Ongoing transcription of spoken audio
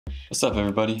What's up,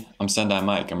 everybody? I'm Sendai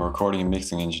Mike. I'm a recording and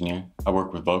mixing engineer. I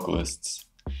work with vocalists.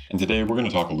 And today we're going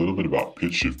to talk a little bit about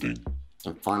pitch shifting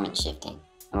and formant shifting.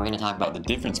 And we're going to talk about the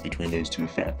difference between those two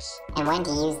effects and when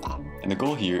to use them. And the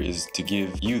goal here is to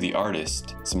give you, the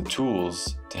artist, some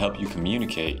tools to help you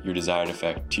communicate your desired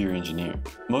effect to your engineer.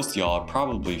 Most of y'all are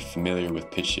probably familiar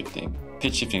with pitch shifting.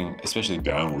 Pitch shifting, especially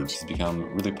downwards, has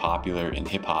become really popular in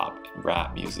hip-hop and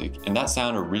rap music. And that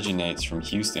sound originates from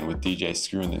Houston with DJ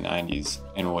Screw in the 90s.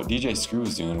 And what DJ Screw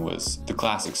was doing was the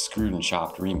classic Screwed and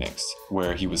Chopped remix,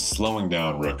 where he was slowing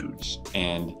down records.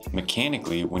 And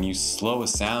mechanically, when you slow a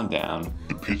sound down,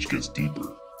 the pitch gets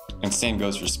deeper. And same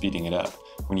goes for speeding it up.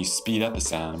 When you speed up a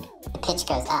sound, the pitch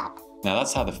goes up. Now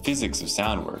that's how the physics of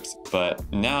sound works, but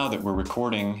now that we're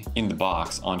recording in the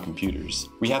box on computers,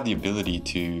 we have the ability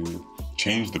to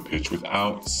change the pitch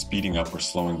without speeding up or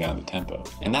slowing down the tempo.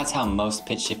 And that's how most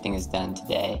pitch shifting is done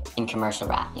today in commercial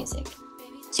rap music.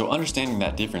 So understanding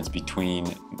that difference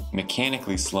between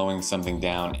mechanically slowing something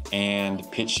down and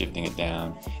pitch shifting it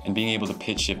down, and being able to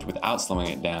pitch shift without slowing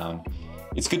it down,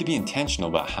 it's good to be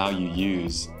intentional about how you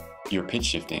use your pitch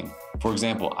shifting. For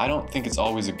example, I don't think it's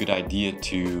always a good idea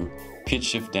to pitch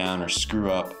shift down or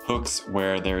screw up hooks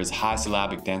where there is high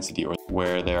syllabic density or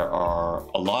where there are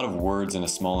a lot of words in a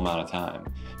small amount of time,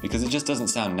 because it just doesn't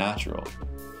sound natural.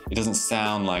 It doesn't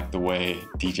sound like the way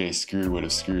DJ Screw would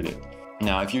have screwed it.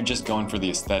 Now, if you're just going for the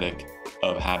aesthetic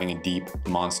of having a deep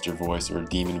monster voice or a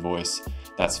demon voice,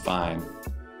 that's fine.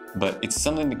 But it's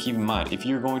something to keep in mind. If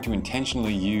you're going to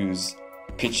intentionally use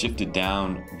pitch shifted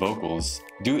down vocals,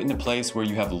 do it in a place where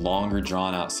you have longer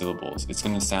drawn out syllables. It's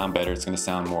going to sound better, it's going to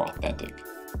sound more authentic.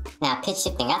 Now pitch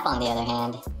shifting up, on the other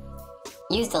hand,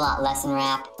 used a lot less in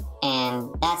rap, and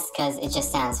that's because it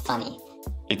just sounds funny.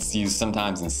 It's used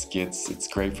sometimes in skits. It's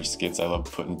great for skits. I love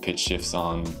putting pitch shifts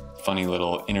on funny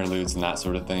little interludes and that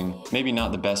sort of thing. Maybe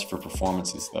not the best for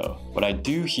performances though. What I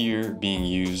do hear being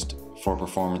used for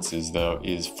performances though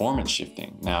is formant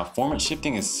shifting. Now formant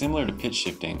shifting is similar to pitch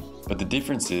shifting, but the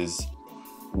difference is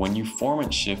when you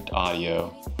formant shift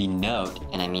audio, the note,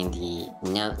 and I mean the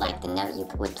note like the note you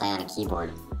would play on a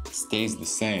keyboard, stays the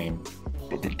same,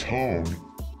 but the tone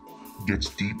gets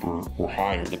deeper or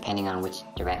higher depending on which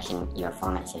direction you're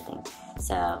formant shifting.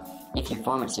 So if you're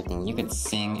formant shifting, you could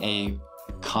sing a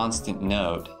constant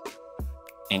note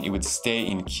and it would stay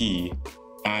in key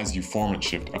as you formant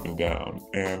shift up and down.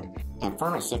 And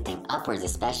formant shifting upwards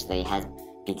especially has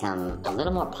become a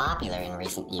little more popular in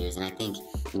recent years, and I think,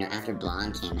 after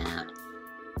Blonde came out,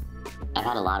 I've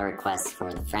had a lot of requests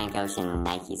for the Frank Ocean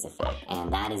Nike's effect,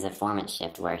 and that is a formant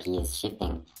shift where he is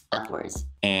shifting upwards.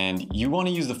 And you want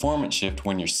to use the formant shift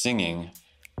when you're singing,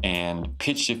 and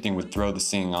pitch shifting would throw the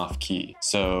singing off key.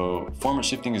 So formant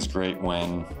shifting is great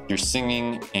when you're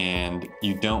singing and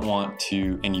you don't want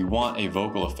to, and you want a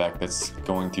vocal effect that's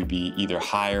going to be either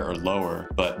higher or lower,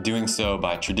 but doing so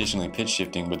by traditionally pitch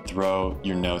shifting would throw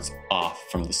your notes off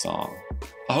from the song.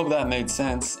 I hope that made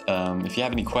sense. If you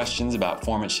have any questions about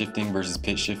formant shifting versus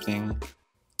pitch shifting,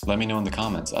 let me know in the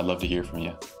comments. I'd love to hear from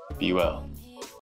you. Be well.